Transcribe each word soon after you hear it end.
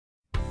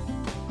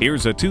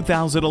Here's a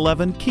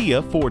 2011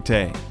 Kia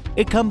Forte.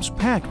 It comes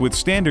packed with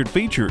standard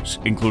features,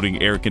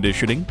 including air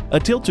conditioning, a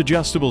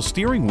tilt-adjustable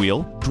steering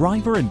wheel,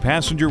 driver and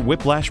passenger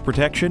whiplash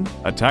protection,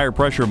 a tire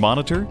pressure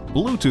monitor,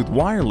 Bluetooth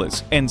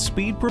wireless, and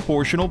speed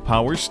proportional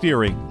power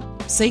steering.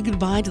 Say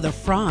goodbye to the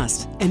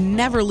frost and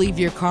never leave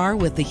your car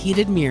with the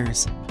heated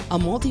mirrors. A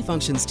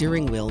multifunction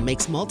steering wheel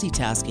makes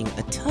multitasking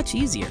a touch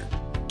easier.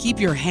 Keep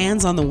your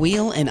hands on the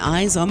wheel and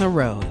eyes on the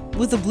road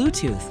with the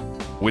Bluetooth.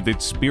 With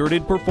its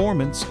spirited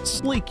performance,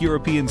 sleek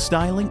European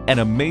styling, and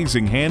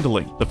amazing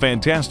handling, the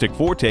fantastic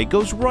Forte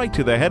goes right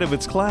to the head of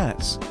its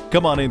class.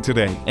 Come on in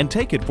today and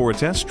take it for a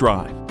test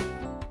drive.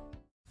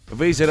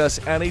 Visit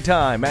us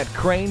anytime at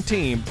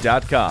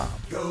crainteam.com.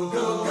 Go,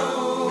 go.